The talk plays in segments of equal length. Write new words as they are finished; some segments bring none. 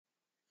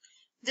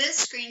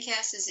This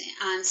screencast is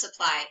on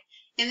supply.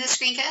 In this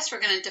screencast, we're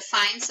going to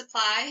define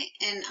supply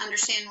and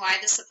understand why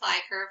the supply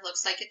curve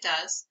looks like it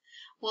does.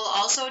 We'll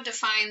also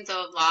define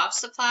the law of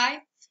supply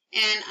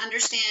and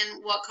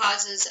understand what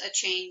causes a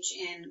change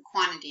in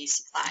quantity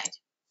supplied.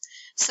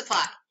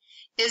 Supply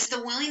is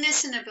the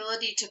willingness and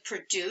ability to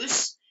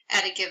produce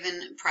at a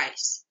given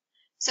price.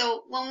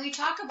 So when we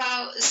talk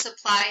about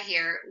supply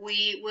here,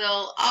 we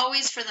will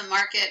always, for the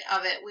market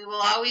of it, we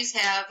will always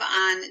have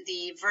on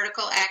the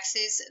vertical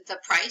axis the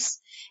price,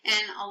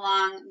 and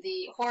along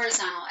the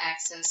horizontal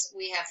axis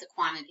we have the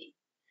quantity.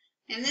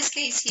 In this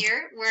case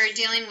here, we're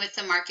dealing with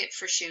the market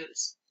for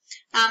shoes.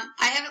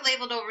 I have it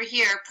labeled over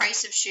here,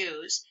 price of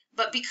shoes,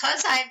 but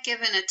because I've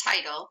given a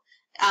title,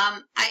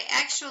 I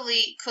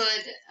actually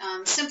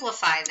could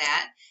simplify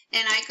that,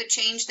 and I could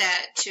change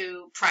that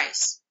to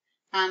price.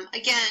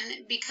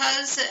 Again,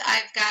 because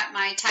I've got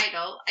my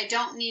title, I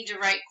don't need to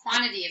write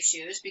quantity of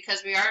shoes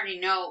because we already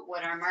know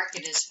what our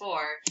market is for,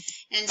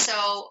 and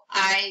so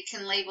I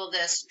can label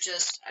this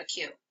just a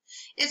Q.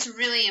 It's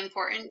really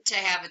important to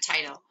have a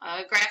title.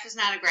 A graph is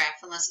not a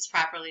graph unless it's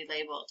properly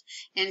labeled.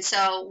 And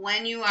so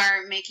when you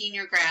are making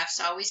your graphs,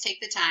 always take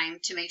the time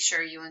to make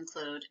sure you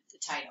include the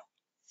title.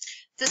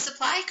 The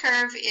supply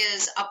curve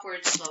is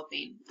upward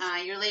sloping.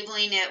 You're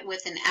labeling it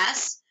with an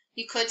S.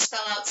 You could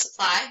spell out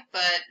supply,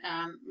 but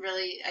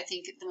really I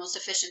think the most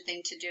efficient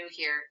thing to do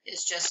here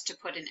is just to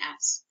put an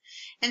S.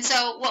 And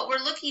so what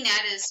we're looking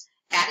at is,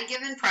 at a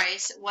given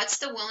price, what's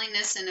the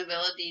willingness and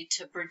ability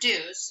to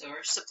produce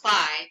or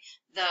supply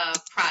the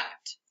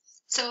product.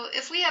 So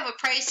if we have a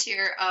price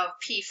here of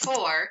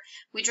P4,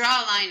 we draw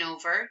a line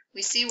over,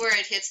 we see where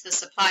it hits the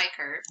supply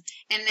curve,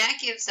 and that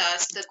gives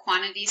us the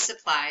quantity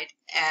supplied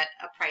at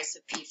a price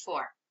of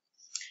P4.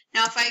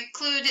 Now if I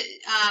include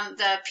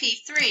the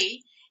P3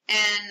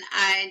 and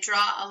I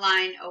draw a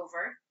line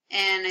over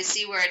and I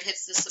see where it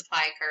hits the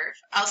supply curve,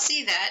 I'll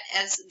see that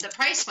as the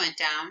price went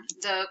down,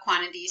 the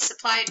quantity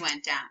supplied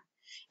went down.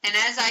 And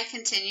as I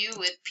continue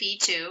with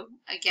P2,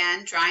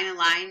 again drawing a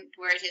line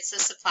where it hits the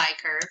supply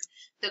curve,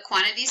 the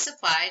quantity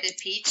supplied at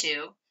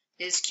P2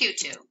 is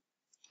Q2.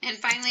 And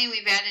finally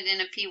we've added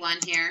in a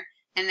P1 here,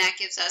 and that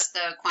gives us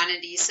the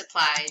quantity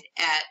supplied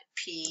at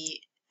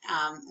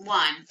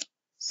P1.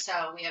 So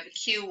we have a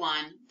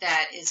Q1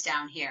 that is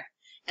down here.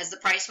 As the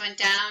price went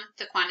down,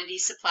 the quantity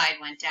supplied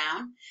went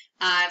down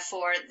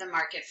for the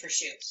market for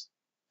shoes.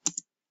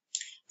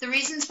 The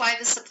reasons why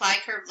the supply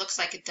curve looks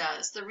like it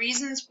does, the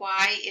reasons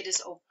why it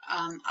is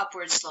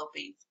upward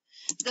sloping.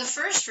 The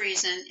first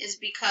reason is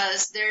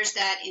because there's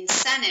that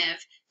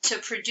incentive to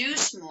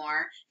produce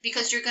more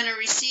because you're going to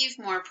receive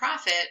more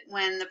profit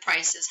when the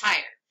price is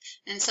higher.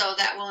 And so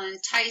that will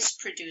entice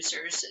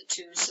producers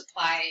to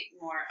supply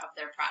more of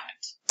their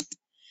product.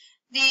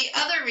 The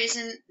other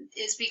reason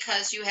is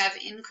because you have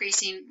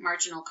increasing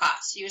marginal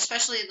costs. You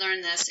especially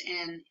learn this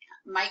in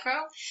micro,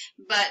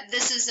 but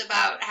this is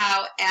about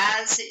how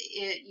as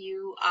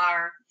you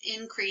are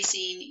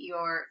increasing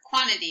your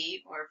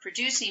quantity or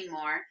producing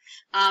more,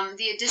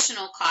 the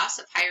additional cost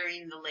of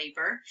hiring the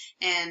labor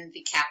and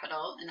the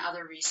capital and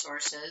other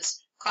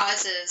resources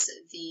causes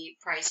the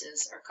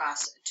prices or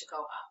costs to go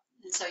up.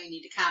 And so you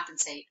need to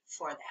compensate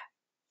for that.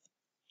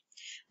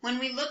 When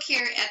we look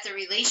here at the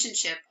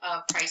relationship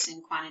of price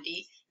and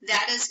quantity,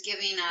 that is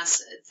giving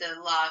us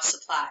the law of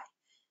supply.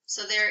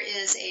 So there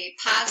is a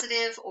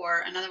positive, or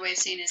another way of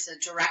saying it is a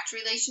direct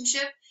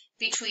relationship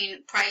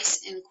between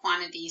price and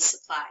quantity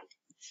supplied.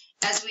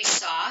 As we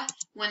saw,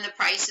 when the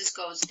prices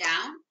goes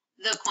down,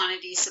 the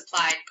quantity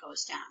supplied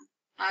goes down.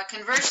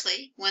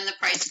 Conversely, when the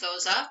price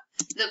goes up,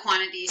 the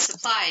quantity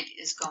supplied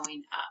is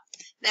going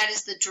up. That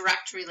is the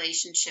direct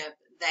relationship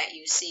that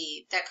you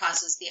see that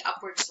causes the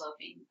upward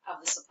sloping of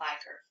the supply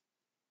curve.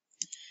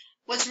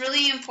 What's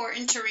really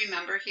important to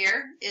remember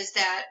here is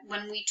that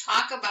when we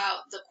talk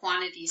about the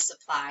quantity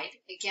supplied,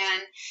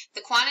 again,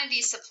 the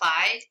quantity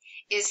supplied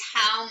is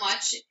how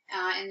much,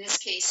 in this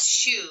case,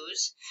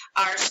 shoes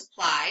are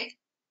supplied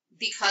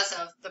because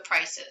of the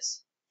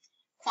prices.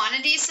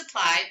 Quantity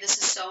supplied, this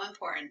is so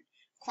important,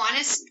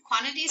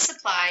 quantity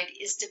supplied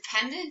is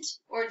dependent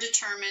or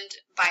determined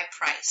by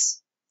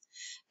price.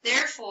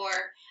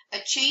 Therefore, a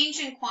change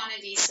in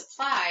quantity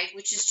supplied,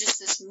 which is just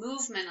this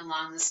movement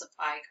along the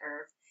supply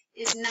curve,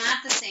 is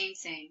not the same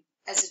thing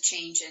as a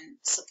change in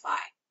supply.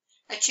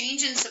 A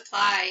change in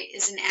supply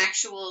is an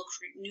actual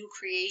new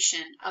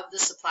creation of the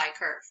supply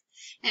curve.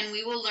 And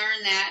we will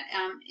learn that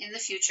in the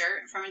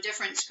future from a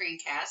different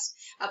screencast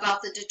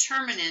about the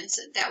determinants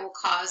that will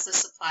cause the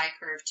supply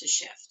curve to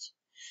shift.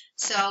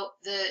 So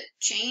the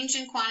change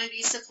in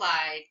quantity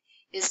supplied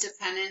is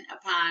dependent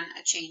upon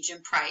a change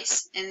in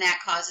price, and that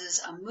causes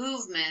a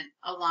movement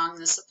along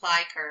the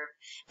supply curve.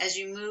 As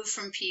you move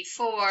from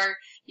P4,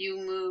 you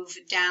move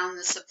down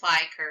the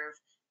supply curve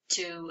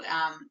to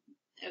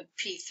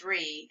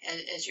P3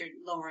 as you're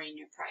lowering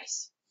your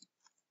price.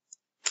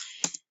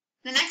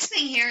 The next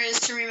thing here is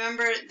to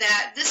remember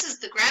that this is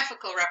the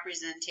graphical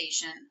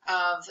representation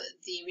of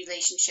the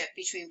relationship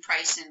between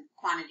price and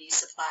quantity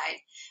supplied,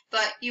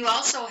 but you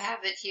also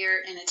have it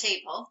here in a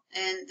table,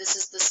 and this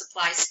is the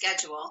supply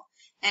schedule.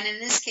 And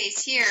in this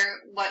case here,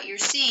 what you're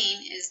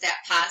seeing is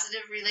that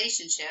positive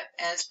relationship.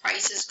 As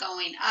price is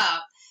going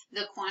up,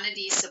 the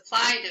quantity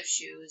supplied of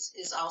shoes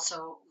is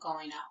also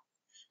going up.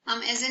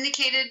 As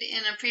indicated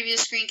in a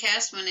previous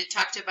screencast when it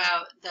talked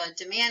about the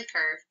demand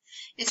curve,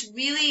 it's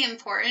really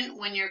important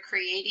when you're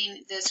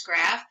creating this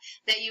graph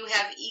that you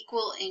have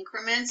equal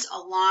increments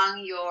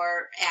along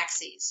your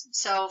axes.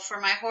 So for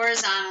my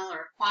horizontal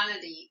or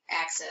quantity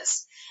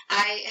axis,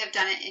 I have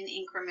done it in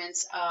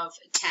increments of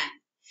 10.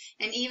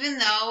 And even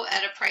though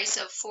at a price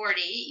of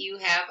 40 you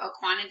have a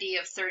quantity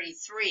of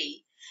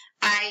 33,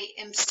 I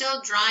am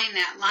still drawing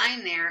that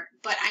line there,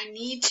 but I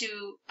need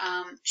to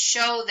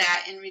show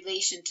that in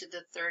relation to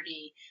the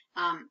 30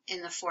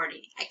 and the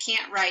 40. I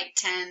can't write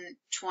 10,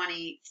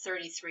 20,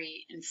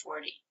 33, and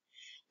 40.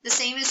 The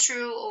same is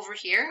true over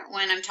here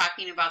when I'm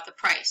talking about the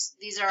price.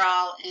 These are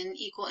all in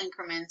equal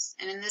increments,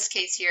 and in this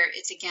case here,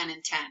 it's again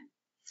in 10.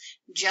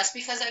 Just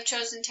because I've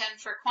chosen 10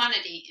 for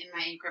quantity in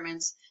my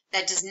increments,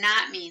 that does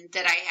not mean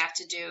that I have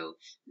to do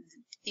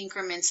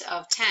increments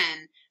of 10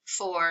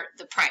 for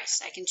the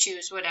price. I can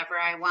choose whatever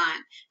I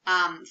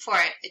want for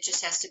it. It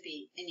just has to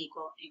be in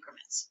equal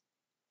increments.